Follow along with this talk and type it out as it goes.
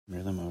Okay,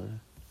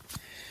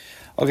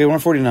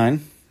 149.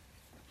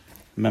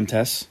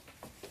 Memtes.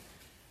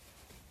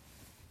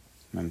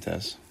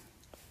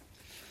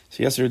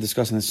 So yesterday we were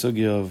discussing the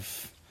sugya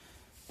of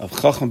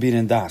Chochma, Binah,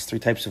 and Daas, three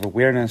types of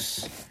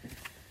awareness.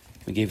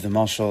 We gave the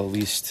mashal, at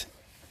least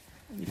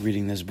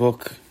reading this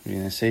book,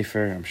 reading the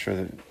Sefer. I'm sure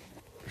that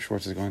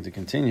Schwartz is going to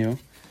continue.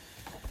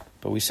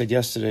 But we said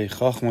yesterday,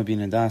 Chochma,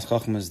 Binah, and Daas.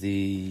 Chochma is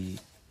the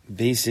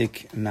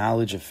basic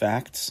knowledge of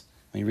facts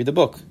when you read the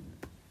book.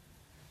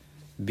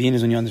 Binah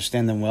is when you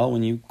understand them well,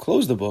 when you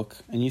close the book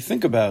and you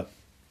think about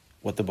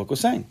what the book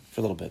was saying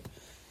for a little bit.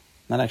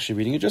 Not actually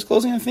reading it, just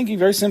closing and thinking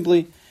very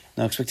simply.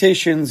 No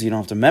expectations, you don't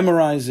have to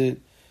memorize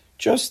it.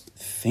 Just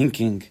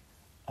thinking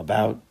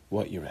about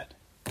what you read.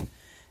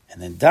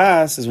 And then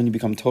Das is when you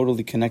become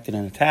totally connected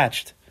and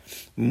attached,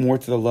 more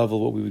to the level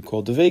of what we would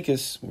call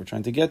Devekis, what we're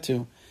trying to get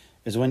to,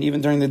 is when even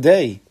during the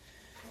day,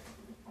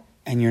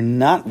 and you're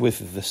not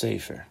with the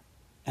Sefer,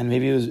 and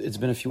maybe it's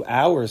been a few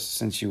hours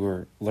since you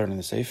were learning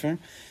the Sefer,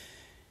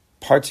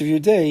 parts of your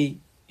day,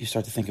 you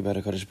start to think about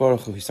HaKadosh Baruch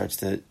Hu. He starts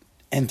to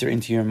enter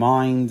into your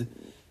mind,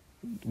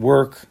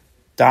 work,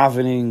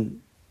 davening,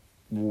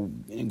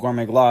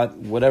 gourmet glot,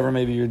 whatever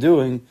maybe you're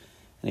doing,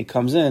 and he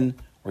comes in,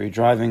 or you're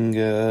driving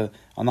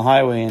on the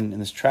highway and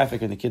there's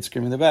traffic and the kid's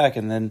screaming in the back,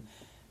 and then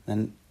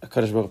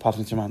HaKadosh Baruch Hu pops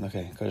into your mind.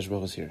 Okay, HaKadosh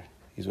Baruch Hu is here.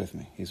 He's with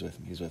me.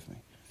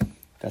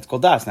 That's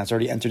called Das, and that's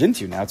already entered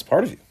into you. Now it's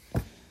part of you.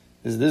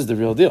 This is the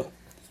real deal.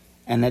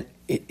 And that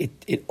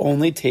it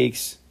only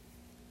takes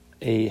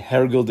a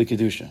hergel de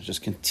kedusha,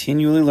 just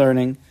continually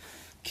learning,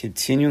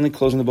 continually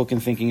closing the book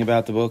and thinking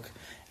about the book,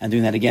 and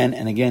doing that again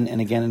and again and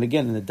again and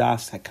again. And the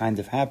das kind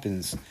of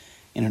happens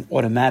in an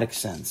automatic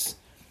sense,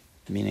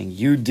 meaning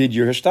you did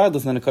your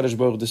hishtadlus, and then the HaKadosh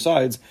Baruch Hu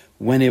decides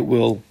when it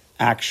will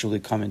actually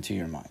come into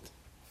your mind.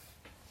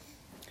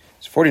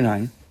 It's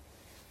 49.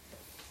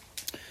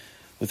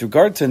 With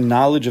regard to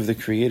knowledge of the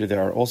Creator,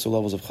 there are also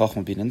levels of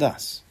Chochma, Binah, and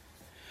Das.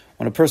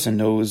 When a person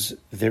knows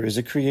there is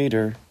a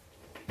Creator,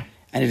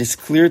 and it is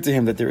clear to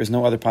him that there is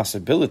no other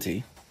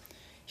possibility,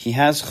 he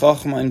has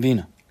Chochma and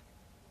Binah.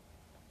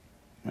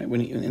 Right?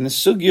 In the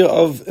sugya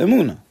of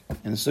emunah,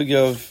 in the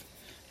sugya of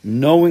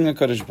knowing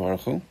HaKadosh Baruch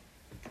Hu,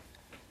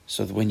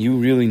 so that when you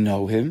really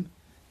know Him,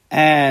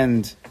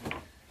 and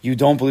you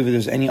don't believe that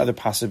there's any other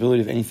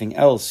possibility of anything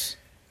else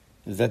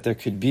that there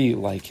could be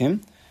like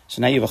Him,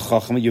 so now you have a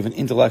Chochma, you have an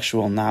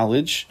intellectual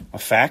knowledge, a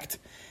fact,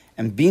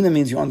 and Binah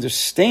means you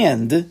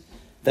understand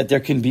that there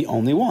can be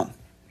only one.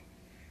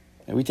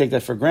 And we take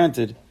that for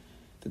granted,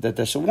 that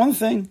there's one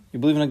thing, you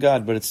believe in a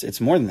God, but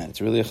it's more than that. It's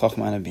really a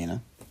Chochma and a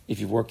Binah, if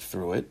you've worked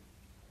through it.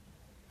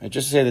 Right?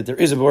 Just to say that there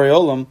is a Borei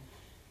Olam,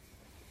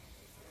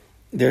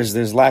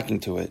 there's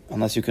lacking to it,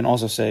 unless you can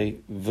also say,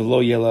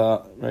 V'lo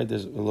yela, right?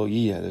 There's V'lo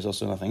yiyah, there's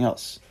also nothing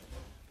else.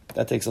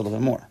 That takes a little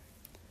bit more.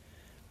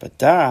 But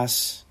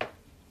Das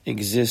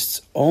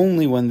exists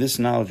only when this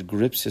knowledge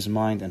grips his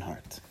mind and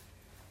heart.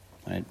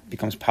 When it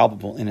becomes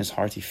palpable in his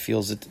heart, he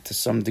feels it to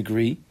some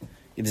degree.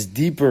 It is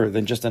deeper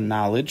than just a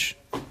knowledge.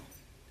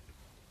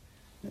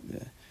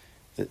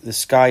 The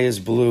sky is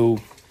blue.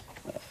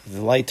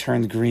 The light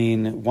turned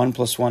green. 1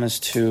 + 1 is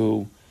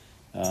 2.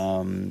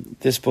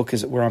 This book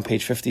we're on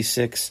page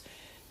 56.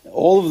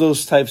 All of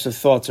those types of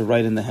thoughts are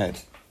right in the head.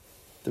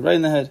 They're right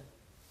in the head.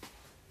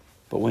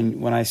 But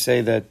when I say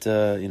that,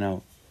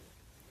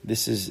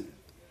 this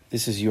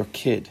is your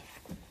kid.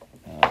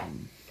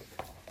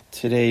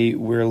 Today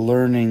we're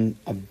learning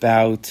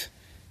about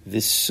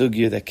this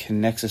sugya that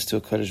connects us to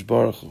a HaKadosh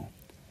Baruch Hu.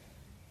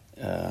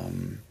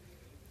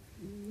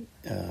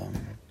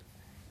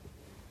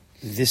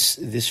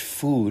 This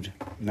food,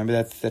 remember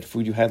that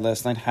food you had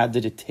last night? How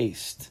did it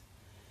taste?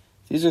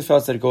 These are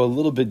thoughts that go a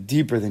little bit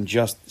deeper than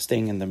just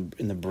staying in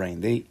the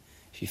brain.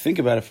 If you think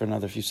about it for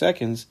another few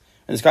seconds,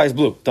 and the sky is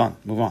blue, done,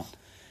 move on.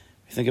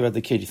 You think about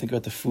the kid, you think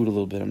about the food a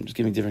little bit. I'm just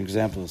giving different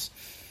examples.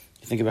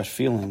 You think about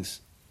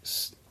feelings.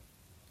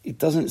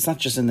 It's not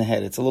just in the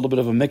head. It's a little bit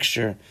of a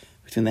mixture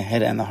between the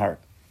head and the heart.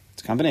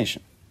 It's a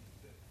combination.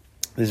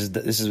 This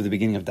is the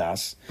beginning of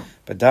Das.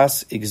 But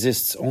Das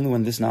exists only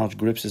when this knowledge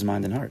grips his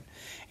mind and heart.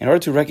 In order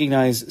to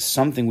recognize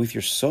something with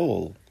your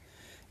soul,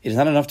 it is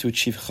not enough to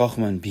achieve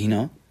Chochma and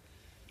Binah.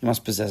 You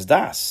must possess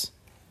Das.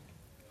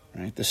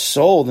 Right? The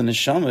soul, the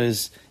neshama,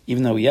 is,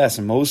 even though, yes,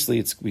 and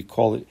mostly we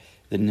call it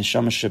the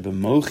neshama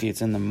shebemochi,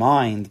 it's in the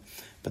mind,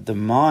 but the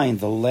mind,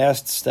 the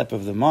last step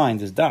of the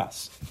mind is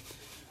Das.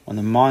 When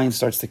the mind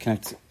starts to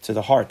connect to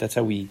the heart, that's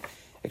how we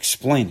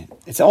explain it.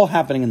 It's all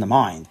happening in the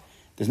mind.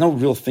 There's no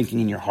real thinking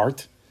in your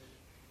heart.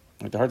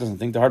 Like the heart doesn't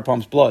think. The heart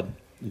pumps blood.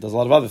 It does a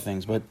lot of other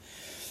things, but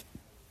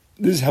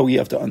this is how we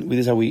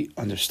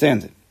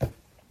understand it.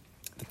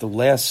 That the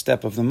last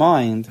step of the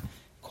mind,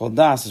 called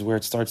Das, is where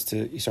you start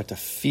to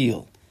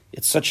feel.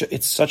 It's such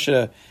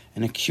an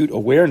acute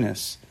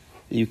awareness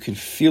that you can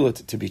feel it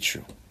to be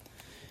true.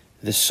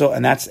 The soul,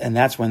 and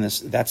that's when the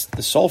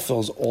soul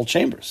fills all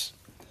chambers.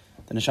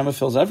 The neshama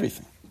fills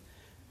everything.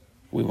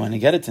 We want to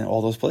get it to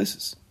all those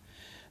places.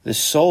 The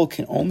soul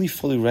can only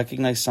fully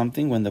recognize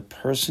something when the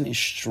person is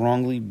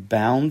strongly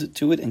bound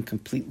to it and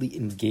completely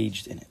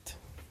engaged in it.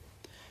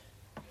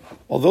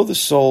 although the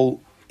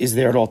soul is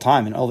there at all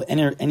time, and all the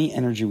any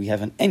energy we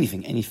have in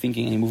anything, any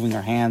thinking, any moving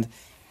our hand,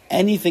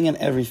 anything and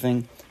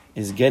everything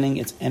is getting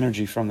its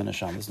energy from the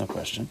neshama. There's no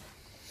question.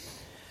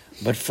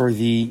 But for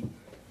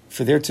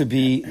there to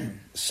be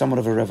somewhat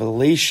of a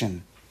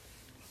revelation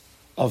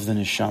of the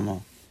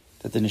neshama,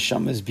 that the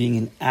neshama is being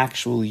in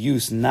actual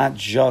use, not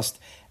just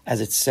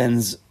as it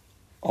sends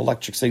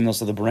electric signals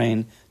to the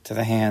brain, to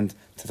the hand,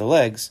 to the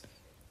legs.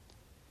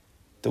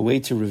 The way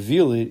to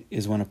reveal it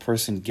is when a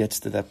person gets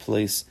to that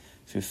place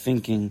through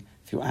thinking,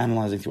 through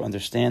analyzing, through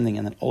understanding,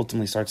 and then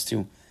ultimately starts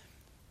to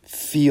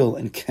feel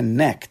and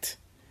connect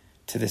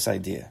to this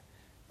idea.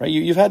 Right?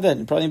 You've had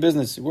that probably in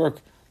business, you work,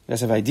 you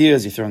guys have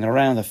ideas, you're throwing it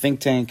around, the think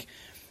tank,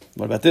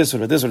 what about this, what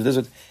about this, what about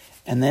this,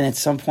 and then at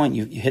some point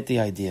you hit the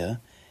idea,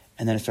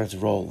 and then it starts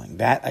rolling.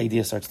 That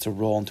idea starts to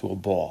roll into a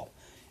ball.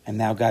 And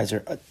now guys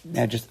are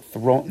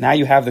now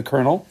you have the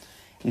kernel,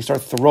 and you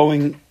start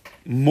throwing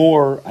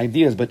more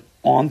ideas, but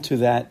onto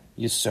that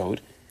yesod.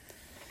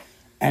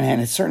 And at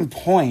a certain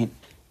point,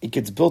 it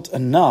gets built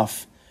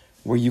enough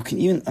where you can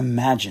even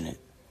imagine it.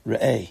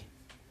 Re'eh.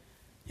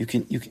 You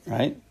can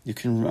right? You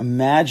can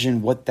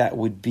imagine what that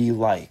would be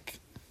like.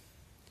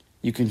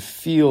 You can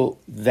feel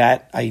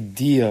that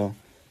idea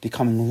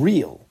becoming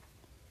real.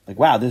 Like,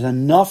 wow, there's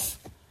enough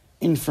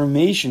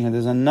information here,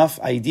 there's enough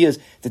ideas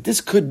that this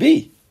could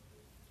be.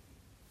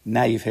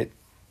 Now you've hit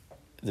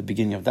the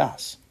beginning of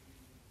Daas.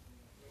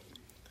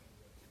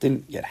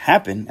 Didn't yet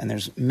happen, and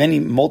there's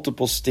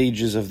multiple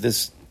stages of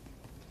this.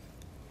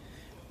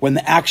 When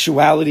the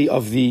actuality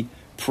of the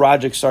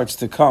project starts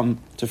to come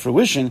to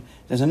fruition,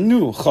 there's a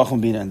new Chochma,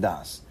 Binah, and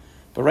Daas.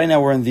 But right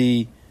now we're in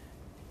the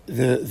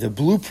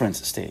blueprint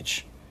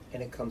stage.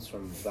 And it comes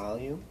from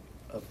volume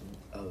of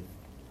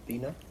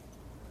Binah?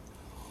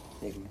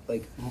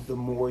 Like the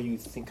more you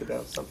think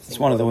about something, it's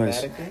one of the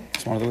ways.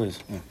 It's one of the ways.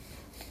 Yeah.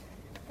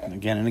 And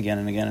again and again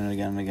and again and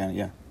again and again.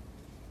 Yeah.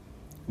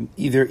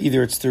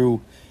 Either it's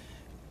through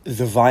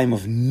the volume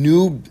of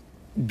new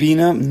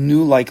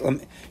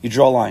Binah, you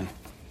draw a line,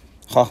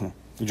 Chochma.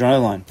 You draw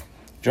another line.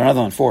 Draw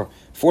another line. Four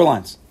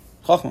lines,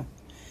 Chochma.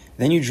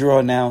 Then you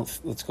draw now.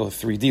 Let's go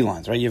 3D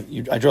lines,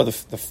 right? I draw the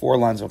 4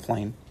 lines of a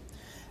plane.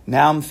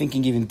 Now I'm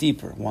thinking even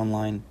deeper. 1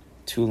 line,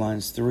 2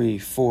 lines, 3,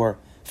 4,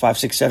 5,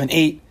 6, 7,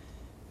 8.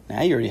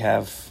 Now you already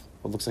have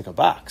what looks like a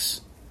box.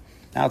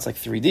 Now it's like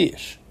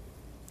 3D-ish,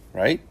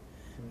 right?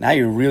 Now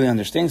you're really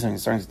understanding something.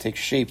 It's starting to take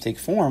shape, take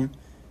form.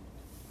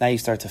 Now you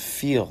start to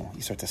feel,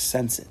 you start to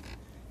sense it.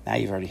 Now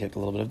you've already hit a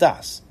little bit of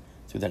Daas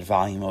through that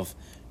volume of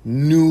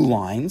new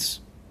lines.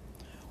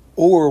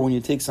 Or when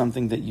you take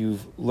something that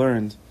you've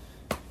learned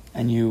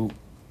and you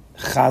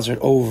chazer it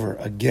over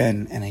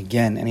again and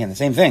again and again, the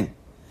same thing.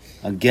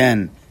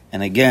 Again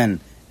and again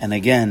and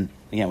again,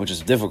 which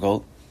is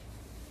difficult.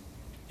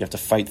 You have to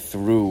fight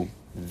through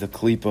the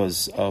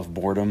klipas of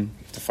boredom,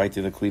 to fight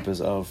through the klipas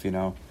of,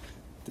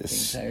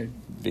 this.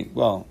 Being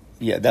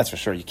tired. That's for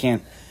sure. You're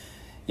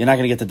not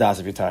going to get to Daas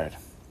if you're tired.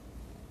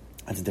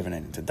 That's a different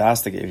ending. To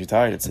Daas, if you're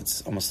tired,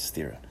 it's almost a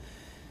stira.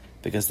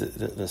 Because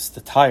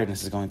the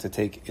tiredness is going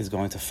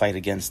to fight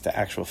against the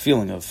actual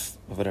feeling of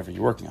whatever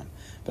you're working on.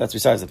 But that's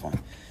besides the point.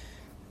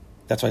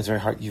 That's why it's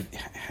very hard.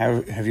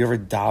 Have you ever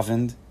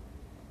davened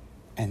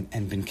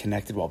and been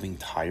connected while being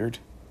tired?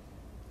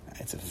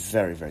 It's a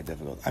very, very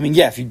difficult.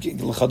 If you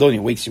get l'chadoni, it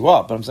wakes you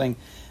up. But I'm saying,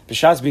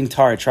 b'shas being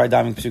tired, try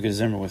diving Pesukei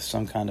Zimmer with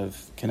some kind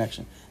of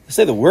connection. Let's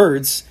say the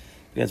words,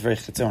 but it's very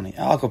chitzoni.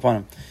 Al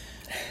kopanim.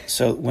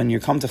 So when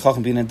you come to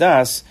Chochma, Binah, and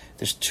Daas,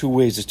 there's 2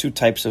 ways. There's 2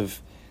 types of.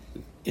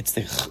 It's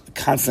the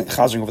constant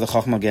chazering over the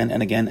Chochma again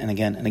and again and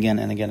again and again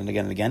and again and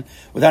again and again,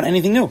 without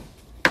anything new,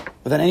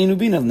 without any new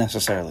Binah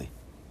necessarily.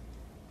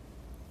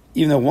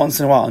 Even though once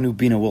in a while a new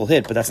Binah will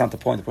hit, but that's not the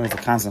point. The point is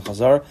the constant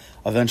chazar.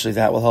 Eventually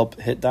that will help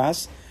hit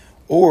Daas.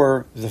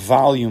 Or the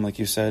volume, like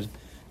you said,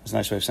 that's a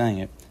nice way of saying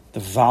it, the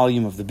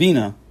volume of the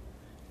Binah,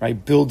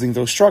 right, building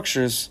those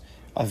structures,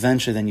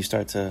 eventually then you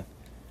start to,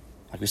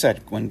 like we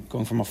said, when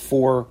going from a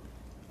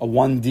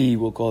 1D,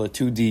 we'll call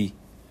it a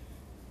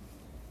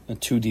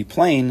 2D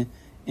plane,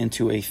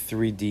 into a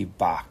 3D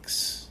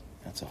box.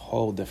 That's a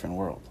whole different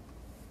world,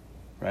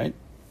 right?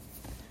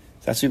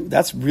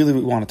 That's really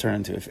what we want to turn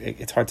into.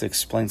 It's hard to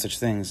explain such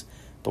things,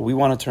 but we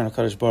want to turn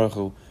HaKadosh Baruch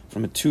Hu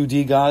from a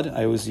 2D God,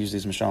 I always use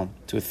these mashal,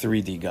 to a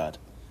 3D God.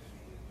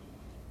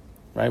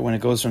 Right? When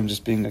it goes from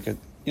just being like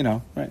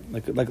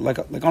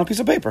like on a piece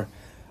of paper,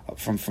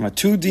 from a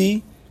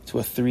 2D to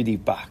a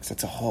 3D box.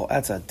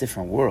 That's a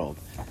different world.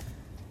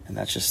 And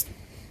that's just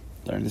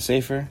learn the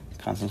Sefer,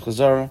 constant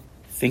chazara,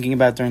 thinking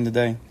about it during the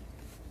day.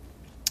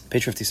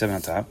 Page 57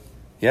 on top.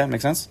 Yeah,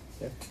 make sense?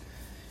 Yeah.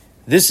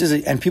 This is,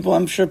 and people,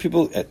 I'm sure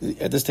people at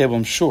this table,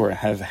 I'm sure,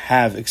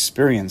 have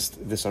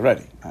experienced this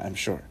already. I'm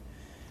sure.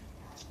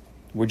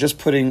 We're just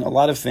putting a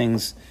lot of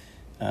things,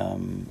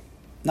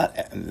 not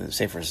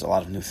Sefer is a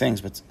lot of new things,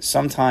 but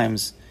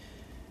sometimes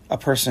a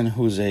person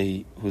who's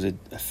a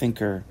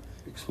thinker,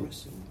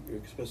 you're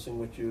expressing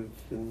what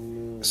you've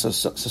been. So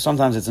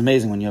sometimes it's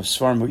amazing when you have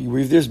svarim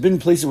where there's been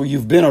places where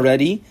you've been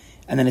already,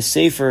 and then a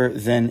Sefer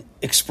then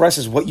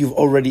expresses what you've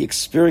already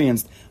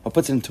experienced, or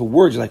puts it into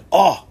words. You're like,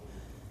 oh,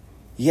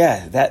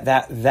 Yeah,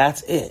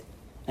 that's it.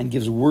 And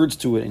gives words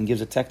to it and gives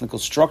a technical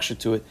structure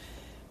to it,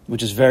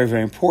 which is very,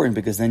 very important,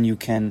 because then you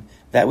can,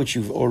 that which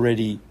you've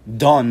already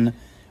done,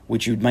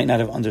 which you might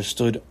not have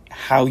understood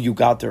how you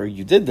got there or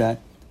you did that,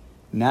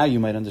 now you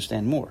might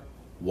understand more.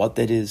 What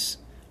that is,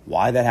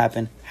 why that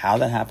happened, how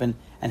that happened,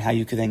 and how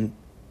you could then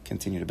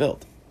continue to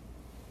build.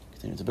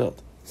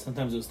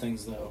 Sometimes those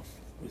things, though,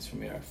 at least for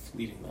me, are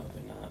fleeting, though.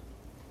 They're not.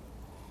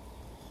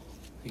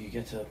 You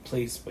get to a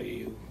place, but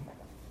you,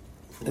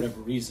 for whatever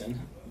reason,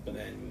 but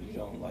then you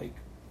don't I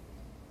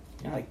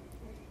don't know.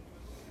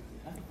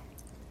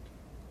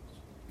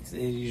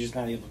 You're just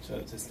not able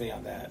to stay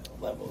on that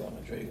level that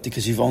much.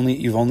 Because you've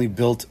only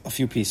built a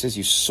few pieces.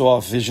 You saw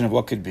a vision of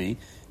what could be,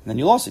 and then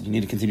you lost it. You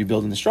need to continue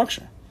building the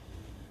structure.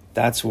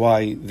 That's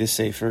why this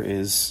sefer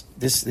is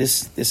this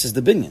is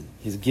the binyan.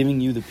 He's giving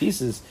you the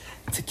pieces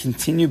to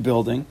continue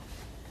building.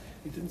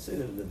 He didn't say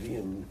that the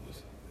Nevi'im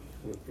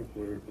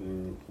were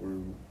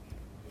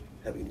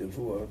having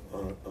nevuah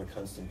on a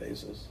constant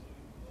basis,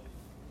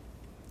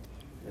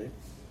 right?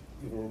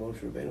 Even when Moshe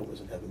Rabbeinu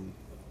wasn't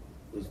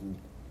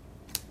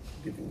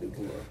giving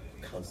nevuah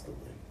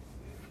constantly.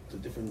 It's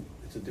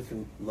a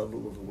different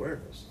level of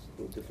awareness.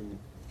 A little different.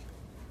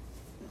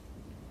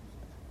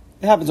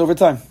 It happens over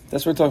time.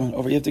 That's what we're talking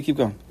about. You have to keep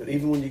going. But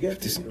even when you get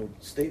there, you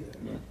don't stay there.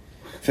 Yeah.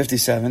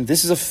 57.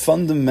 This is a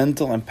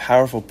fundamental and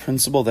powerful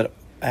principle that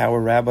our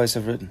rabbis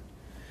have written.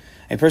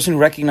 A person who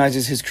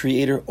recognizes his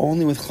creator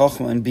only with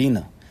Chochma and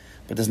Binah,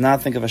 but does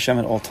not think of Hashem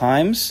at all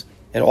times,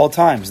 the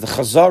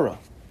Chazara,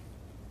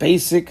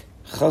 basic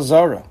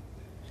Chazara,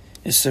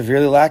 is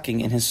severely lacking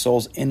in his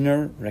soul's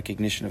inner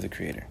recognition of the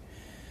creator.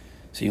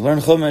 So you learn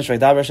Chumash,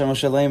 Vaydaber Hashem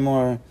Moshe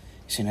Lemor, you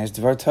see nice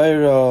Dvar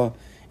Torah.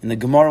 In the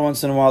Gemara,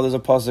 once in a while, there's a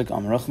pasuk,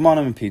 Amar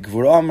Rachmanim, and Pi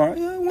Gvur Amar.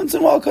 Yeah, once in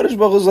a while, Kadosh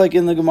Baruch Hu is like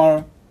in the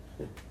Gemara.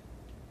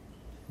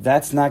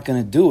 That's not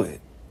going to do it.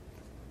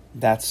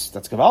 That's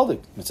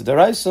Gavaldik. It's a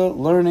deraisa,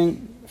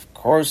 learning, of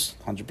course,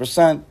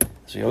 100%.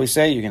 As we always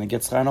say, you're going to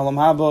get schar in olam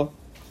haba.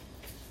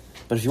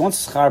 But if you want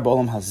schar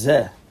b'olam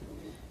hazeh,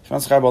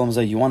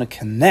 you want to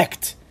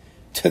connect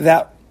to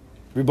that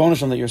Ribono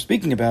Shalom that you're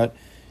speaking about,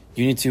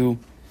 you need to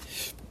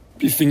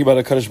be thinking about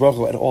a Kadosh Baruch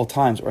Hu at all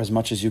times, or as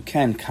much as you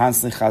can,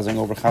 constantly chazering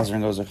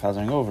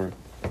over.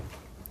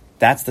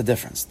 That's the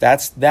difference.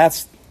 That's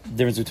the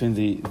difference between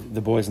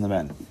the boys and the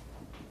men.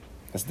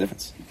 That's the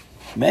difference.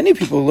 Many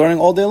people are learning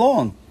all day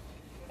long,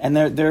 and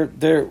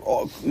they're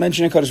all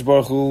mentioning Kadosh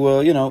Baruch Hu,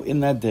 in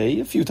that day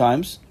a few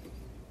times.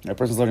 A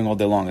person's learning all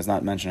day long is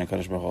not mentioning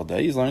Kadosh Baruch Hu all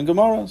day. He's learning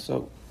Gemara,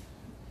 so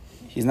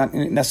he's not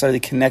necessarily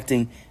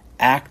connecting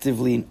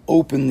actively and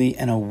openly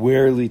and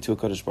awarely to a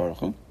Kadosh Baruch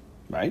Hu,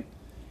 right?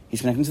 He's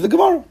connecting to the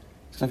Gemara.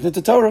 He's connecting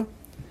to the Torah.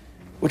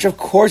 Which, of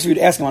course, if you'd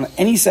ask him on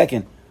any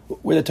second,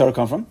 where did the Torah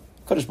come from?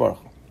 Kadosh Baruch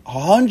Hu.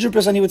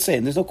 100% he would say it,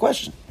 and there's no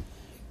question.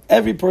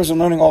 Every person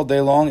learning all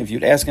day long, if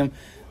you'd ask him,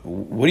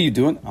 what are you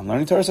doing? I'm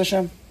learning Torah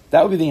Hashem.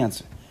 That would be the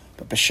answer.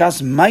 But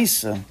B'shas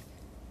Maisa,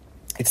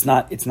 it's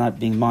not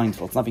being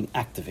mindful. It's not being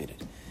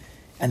activated.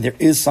 And there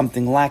is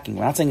something lacking.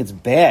 We're not saying it's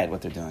bad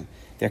what they're doing.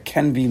 There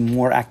can be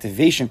more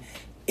activation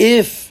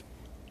if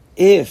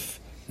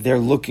they're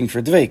looking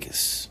for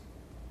dveikus.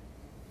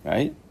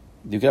 Right?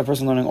 You get a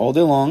person learning all day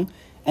long,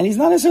 and he's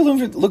not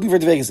necessarily looking for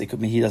dveikus. It could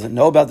be he doesn't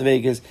know about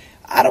dveikus.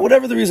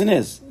 Whatever the reason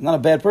is. He's not a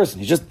bad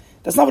person.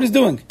 That's not what he's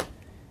doing.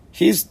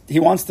 He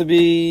wants to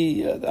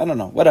be, I don't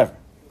know, whatever.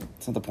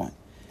 That's not the point.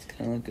 It's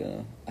kind of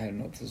like, I don't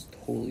know if this is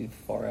totally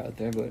far out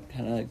there, but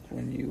kind of like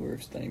when you were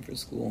studying for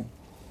school,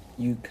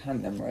 you kind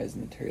of memorized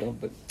the material,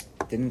 but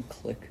it didn't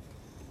click.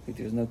 Like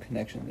there was no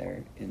connection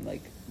there in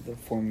like the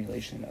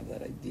formulation of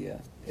that idea.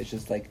 It's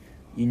just like,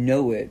 you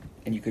know it,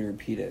 and you could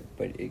repeat it,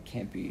 but you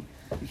can't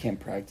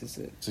practice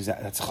it.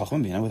 That's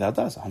Chochma Binah without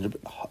Daas. 100%.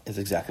 It's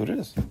exactly what it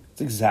is.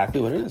 It's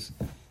exactly what it is.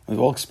 We've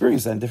all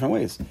experienced that in different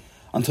ways.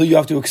 Until you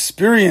have to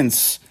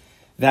experience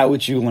that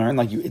which you learn,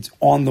 it's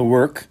on the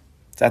work,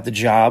 it's at the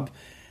job.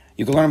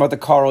 You can learn about the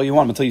car all you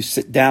want until you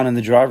sit down in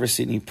the driver's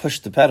seat and you push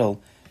the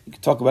pedal. You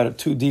can talk about it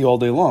 2D all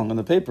day long on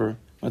the paper.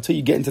 Until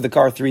you get into the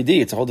car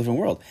 3D, it's a whole different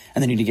world.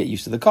 And then you need to get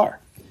used to the car.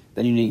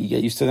 Then you need to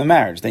get used to the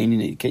marriage. Then you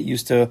need to get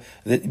used to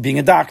being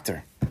a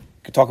doctor. You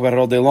can talk about it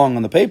all day long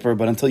on the paper,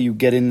 but until you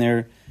get in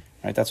there,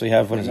 right? That's what you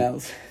have. What is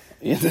it?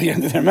 Yeah, to get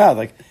into their mouth.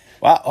 Like,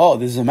 wow, oh,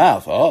 this is a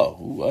mouth. Oh,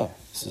 wow,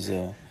 this is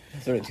a.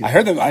 I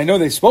heard them. I know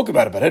they spoke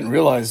about it, but I didn't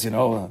realize.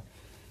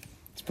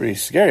 It's pretty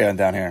scary on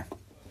down here.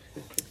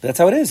 That's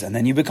how it is, and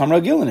then you become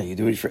ragil in it. You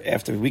do it for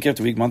after week,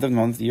 month after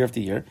month, year after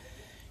year.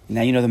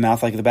 Now you know the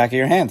mouth like the back of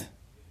your hand.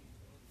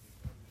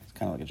 It's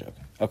kind of like a joke.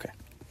 Okay.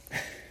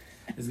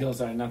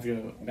 Sorry, not to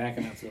go back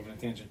and not to go on a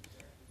tangent.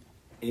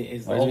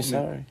 Is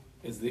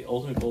the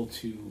ultimate goal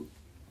to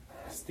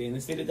stay in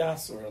the state of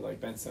Das, or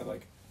like Ben said,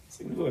 like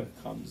Signature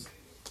comes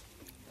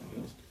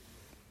and goes?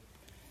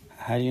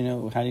 How do you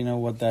know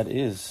what that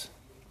is?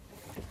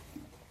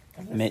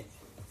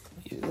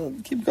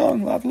 Keep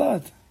going,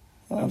 lot.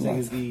 I'm saying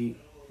is the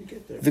You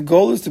get there. The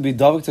goal is to be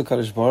Davik to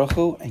Kadosh Baruch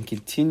Hu and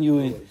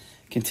continuing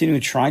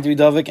trying to be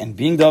Davik and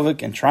being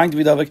Davik and trying to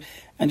be Davik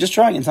and just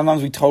trying. And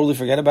sometimes we totally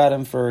forget about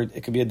him for,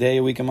 it could be a day,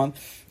 a week, a month,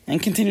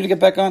 and continue to get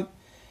back on.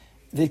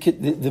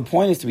 The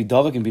point is to be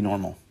Davik and be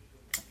normal.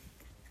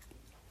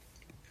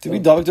 To be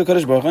Davik to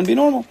Kadosh Baruch Hu and be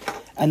normal.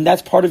 And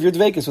that's part of your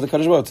dveikus with the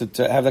Kadosh Baruch Hu,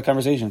 to have that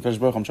conversation. Kadosh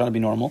Baruch Hu, I'm trying to be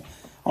normal.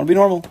 I want to be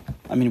normal.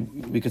 I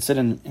mean, we could sit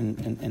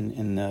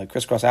in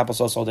crisscross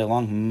applesauce all day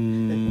long.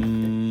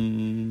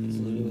 That's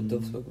literally what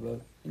Dov spoke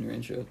about in your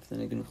intro to the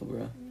Nigun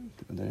Chubra.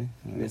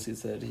 He basically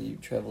said he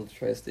traveled to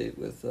Tri-State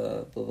with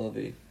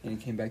Bilvavi, and he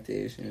came back to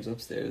Aish, and he was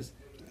upstairs,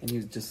 and he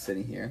was just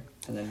sitting here,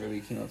 and then Rabbi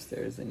came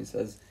upstairs, and he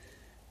says,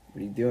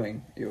 "What are you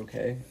doing? Are you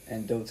okay?"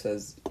 And Dov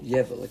says,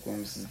 "Yeah, but like, what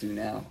am I supposed to do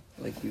now?"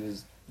 Like, he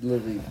was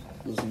literally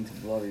listening to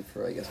Bilvavi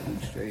for, I guess, a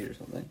week straight or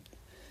something.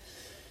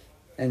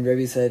 And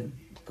Rebbe said,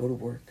 "Go to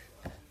work.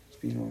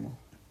 Just be normal."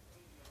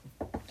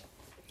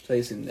 So I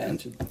assume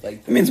that should,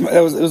 like... It means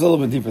it was a little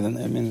bit deeper than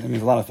that. It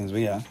means a lot of things, but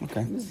yeah,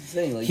 okay.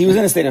 Saying, like, He was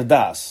in a state of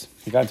Daas.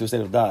 He got into a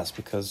state of Daas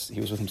because he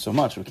was with him so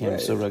much. It became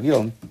so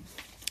ragil.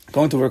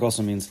 Going to work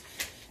also means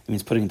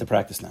putting into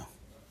practice now.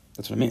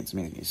 That's what it means. I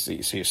mean,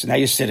 so now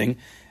you're sitting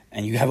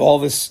and you have all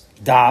this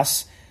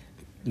Daas.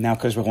 Now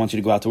Kadosh Baruch Hu wants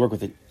you to go out to work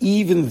with it,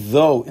 even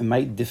though it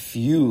might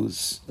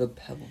diffuse the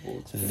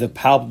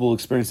palpable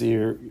experience that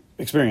you're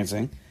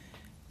experiencing.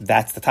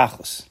 That's the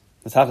tachlis.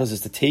 The tachlis is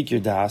to take your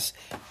das,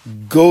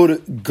 go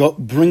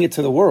bring it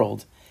to the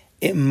world.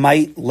 It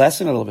might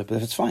lessen a little bit,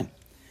 but it's fine.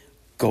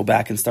 Go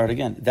back and start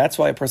again. That's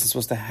why a person's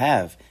supposed to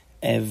have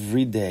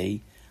every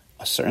day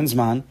a certain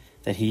zman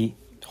that he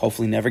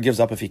hopefully never gives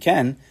up if he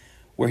can,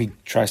 where he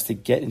tries to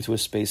get into a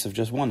space of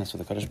just oneness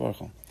with the Kadosh Baruch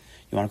Hu.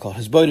 You want to call it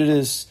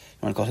hisboidedus, you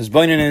want to call it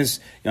hisboinedus,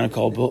 you want to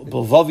call it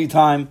bilvavi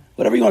time,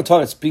 whatever you want to talk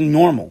about. It's being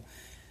normal.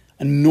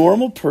 A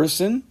normal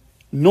person,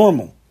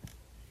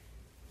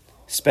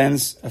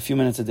 spends a few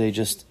minutes a day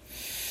just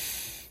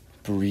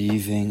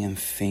breathing and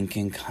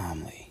thinking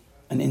calmly.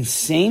 An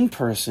insane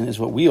person is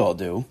what we all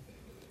do,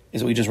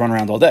 is what we just run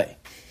around all day.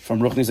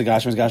 From Ruchnis to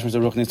Gashmis, Gashmis to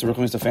Ruchnis to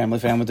Ruchnis to family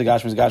to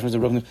Gashmis, Gashmis to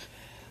Ruchnis.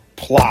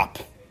 Plop.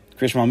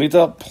 Krishma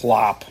Mita,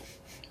 plop.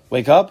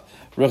 Wake up.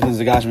 Ruchnis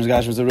to Gashmis,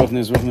 Gashmis to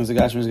Ruchnis, Ruchnis to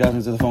Gashmis,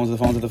 Gashmis to the phone, to the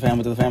phone, to the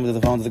family, to the family, to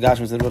the phone, to the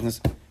Gashmis, to the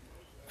Ruchnis.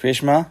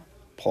 Krishma,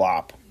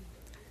 plop.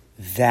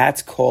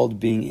 That's called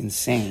being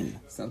insane.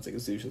 Sounds like a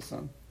Zusha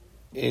song.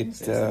 It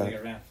sounds like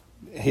a rap.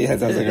 Yeah, it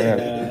sounds like a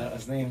rap.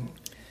 His name.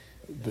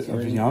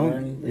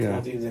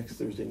 Yeah. Next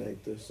Thursday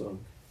night, the song.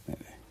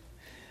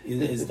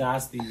 Is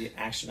Das the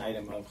action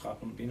item of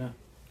Chochma Binah?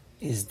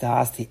 Is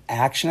Das the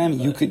action item?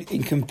 You could,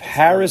 in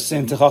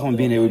comparison to Chochma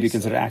Binah, it would be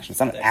considered action.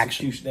 It's not an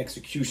action. The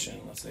execution,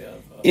 let's say.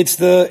 It's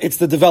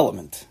the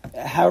development.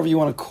 However you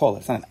want to call it.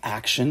 It's not an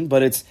action,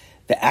 but it's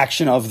the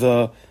action of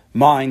the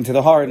mind to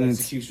the heart. And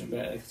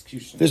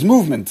execution. There's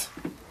movement.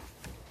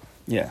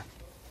 Yeah.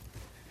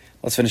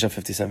 Let's finish up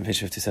page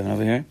 57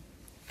 over here.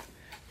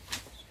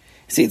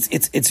 See, it's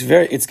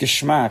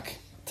geschmack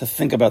to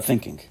think about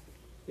thinking,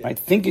 right?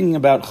 Thinking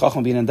about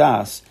Chochma Binah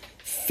Das,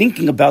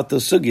 thinking about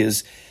those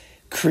sugyas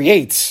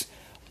creates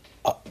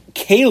a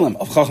kalim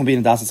of Chochma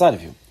Binah Das inside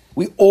of you.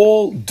 We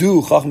all do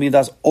Chochma Binah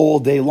Das all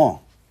day long.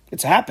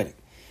 It's happening.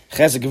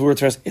 Chesed, Gevurah,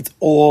 Teres, it's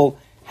all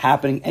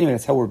happening anyway.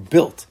 That's how we're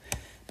built.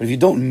 But if you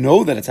don't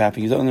know that it's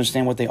happening, you don't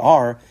understand what they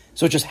are,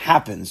 so it just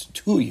happens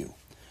to you.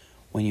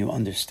 When you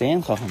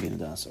understand Chochma Binah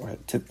Das, or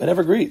to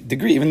whatever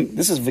degree, even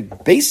this is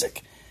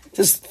basic.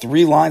 This is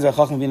 3 lines of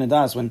Chochma Binah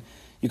Das. When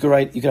you could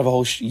have a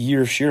whole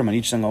year of shirim on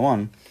each single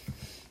one.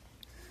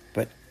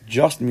 But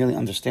just merely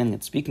understanding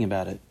it, speaking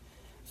about it,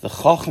 the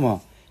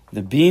Chochma,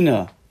 the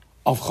Binah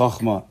of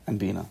Chochma and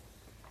Binah,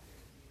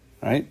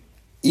 right?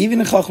 Even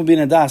in Chochma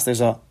Binah Das,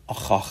 there's a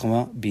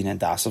Chochma Binah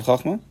Das of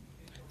Chochma.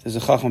 There's a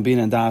Chochma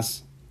Binah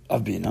Das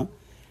of Binah, and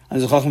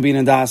there's a Chochma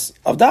Binah Das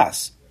of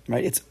Das,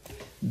 right? It's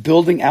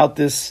building out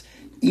this.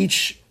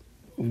 Each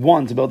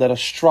one to build out a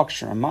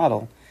structure, a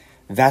model.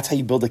 That's how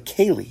you build a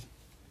keli.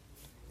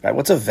 Right?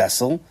 What's a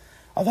vessel?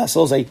 A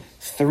vessel is a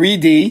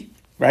 3D,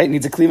 right? It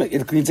needs a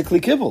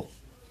kli kibble.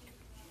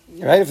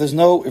 Right? If there's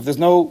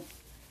no,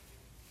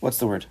 what's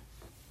the word?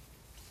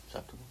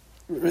 Receptacle.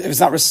 If it's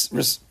not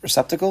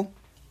receptacle,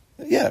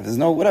 yeah. If there's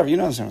no whatever, you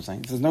know what I'm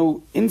saying. If there's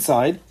no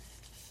inside,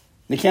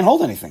 they can't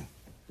hold anything.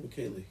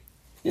 Keli.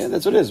 Yeah,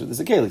 that's what it is. It's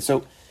a keli.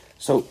 So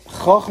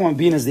Chochma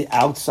Binah is the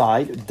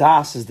outside.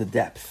 Das is the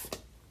depth.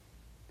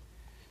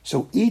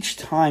 So each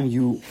time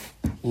you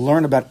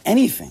learn about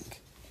anything,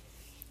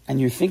 and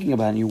you're thinking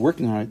about it, and you're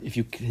working on it, if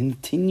you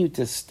continue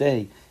to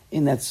stay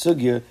in that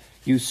sugya,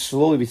 you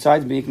slowly,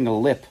 besides making a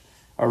lip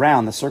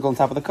around the circle on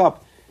top of the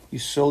cup, you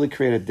slowly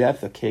create a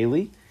depth, a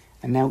keli,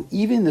 and now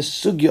even the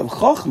sugya of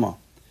Chochma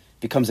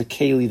becomes a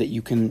keli that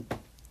you can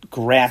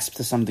grasp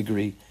to some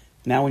degree.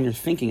 Now when you're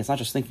thinking, it's not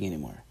just thinking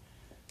anymore.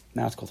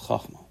 Now it's called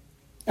Chochma.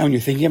 And when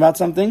you're thinking about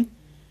something,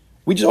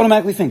 we just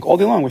automatically think. All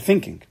day long, we're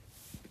thinking.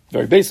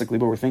 Very basically,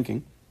 but we're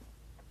thinking.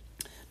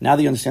 Now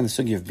that you understand the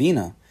sugya of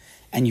Binah,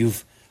 and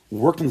you've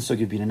worked on the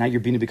sugya of Binah, now your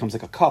Binah becomes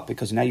like a cup,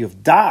 because now you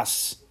have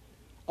Das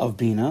of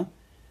Binah.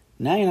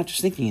 Now you're not just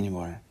thinking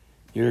anymore.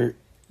 You're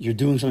you're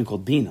doing something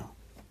called Binah.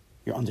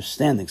 You're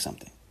understanding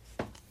something.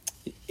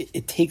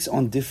 It takes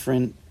on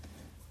different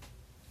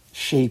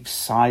shapes,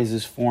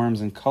 sizes, forms,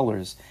 and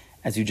colors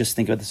as you just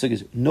think about the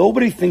sugyas.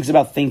 Nobody thinks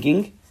about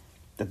thinking.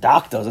 The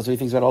doc does. That's what he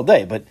thinks about all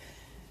day. But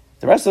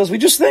the rest of us, we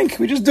just think.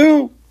 We just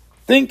do.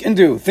 Think and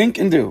do. Think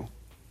and do.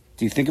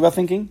 Do you think about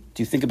thinking?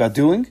 Do you think about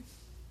doing?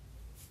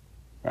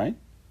 Right?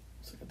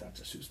 It's like a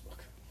Dr. Seuss book.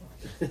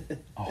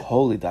 A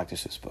holy Dr.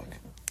 Seuss book.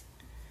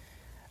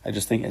 I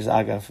just think, as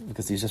Agav,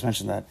 because he just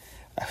mentioned that,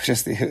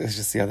 it was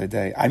just the other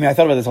day. I mean, I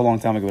thought about this a long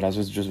time ago, but I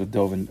was just with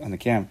Dov on the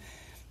cam,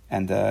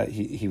 and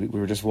we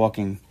were just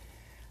walking.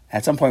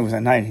 At some point, it was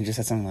at night, and he just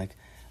said something like,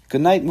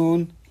 "Good night,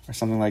 moon," or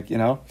something like,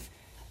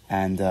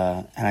 And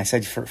I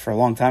said for a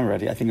long time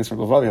already, I think it's from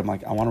Bilvavi, I'm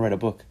like, I want to write a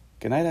book.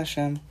 Good night,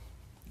 Hashem.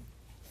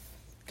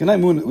 Good night,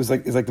 moon is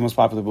like the most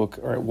popular book,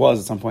 or it was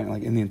at some point,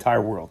 like in the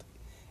entire world.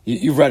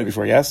 You've read it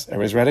before, yes?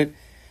 Everybody's read it?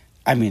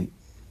 I mean,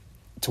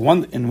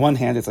 in one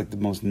hand, it's like the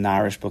most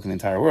nourished book in the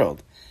entire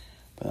world.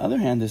 But on the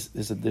other hand,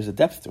 there's a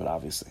depth to it,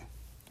 obviously,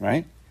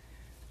 right?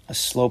 A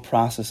slow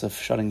process of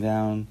shutting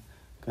down.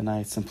 Good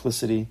night,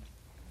 simplicity.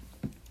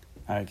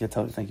 All right,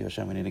 thank you,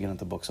 Hashem. We need to get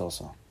into books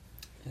also.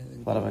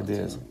 A lot of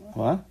ideas.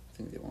 What? I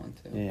think they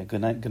want to. Yeah.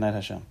 Good night,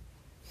 Hashem.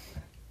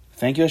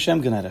 Thank you,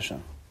 Hashem. Good night,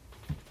 Hashem.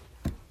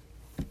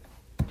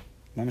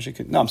 No,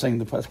 I'm saying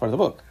that's part of the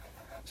book.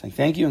 I'm saying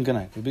thank you and good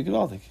night. It'd be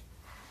gewaldig.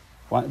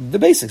 Why, the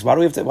basics. Why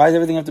does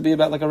everything have to be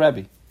about like a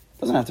Rebbe?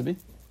 Doesn't have to be.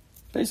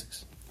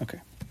 Basics. Okay.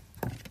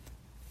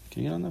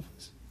 Can you get on that,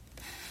 please?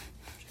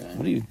 Sure.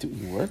 What do you do?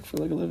 You work for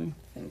like a living?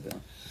 I think so.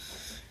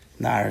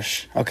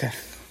 Narish. Okay.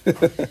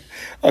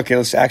 Okay,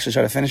 let's actually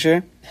try to finish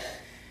here.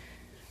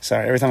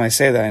 Sorry, every time I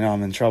say that, I know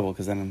I'm in trouble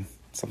because then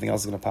something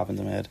else is going to pop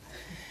into my head.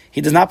 He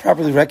does not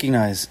properly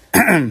recognize.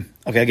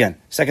 Okay, again,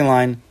 second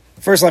line,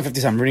 first line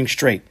 57. I'm reading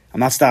straight.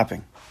 I'm not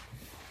stopping.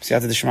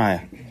 Siyata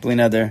d'Shmaya. Bli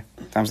neder,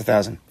 times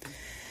 1,000.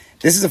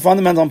 This is a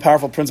fundamental and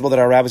powerful principle that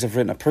our rabbis have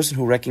written. A person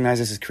who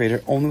recognizes his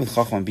creator only with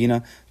Chochma and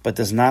Binah, but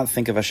does not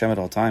think of Hashem at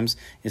all times,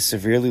 is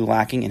severely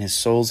lacking in his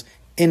soul's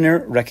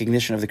inner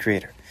recognition of the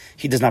creator.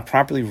 He does not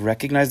properly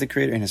recognize the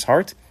creator in his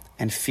heart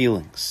and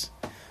feelings,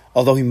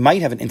 although he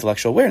might have an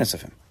intellectual awareness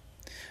of him.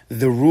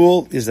 The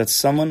rule is that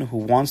someone who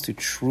wants to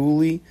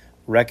truly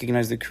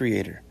recognize the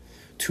creator,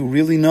 to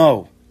really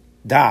know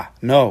that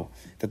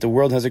the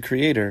world has a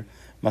creator,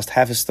 must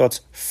have his thoughts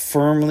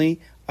firmly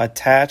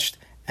attached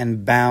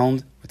and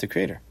bound with the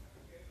creator,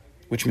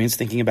 which means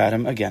thinking about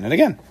him again and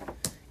again,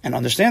 and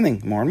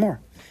understanding more and more.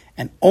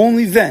 And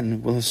only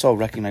then will his soul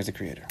recognize the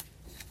creator.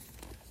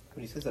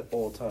 When he says at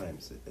all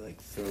times, it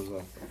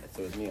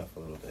throws me off a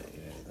little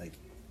bit.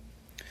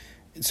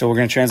 So we're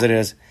going to translate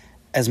it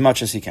as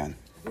much as he can.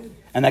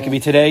 And that could be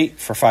today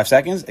for 5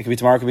 seconds. It could be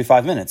tomorrow. It could be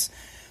 5 minutes.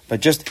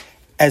 But just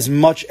as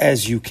much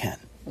as you can.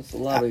 That's the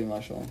lottery,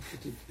 Marshall.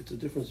 It's a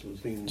difference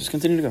between... Just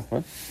continue to go. What?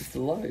 It's the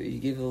lottery. You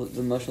give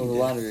the Marshall the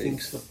lottery.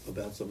 Thinks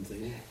about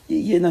something.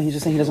 Yeah, no, he's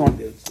just saying he doesn't want...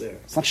 It's there.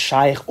 It's not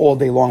shaykh all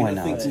day long right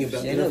You're now. not thinking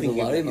about... Yeah, no, the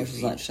lottery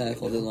Marshall's not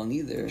shaykh all day long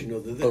either. But you know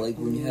they're But there. like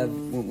when you have...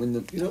 When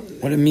the... You know,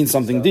 When it means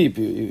something deep.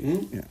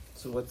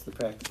 So what's the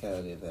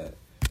practicality of that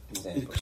example?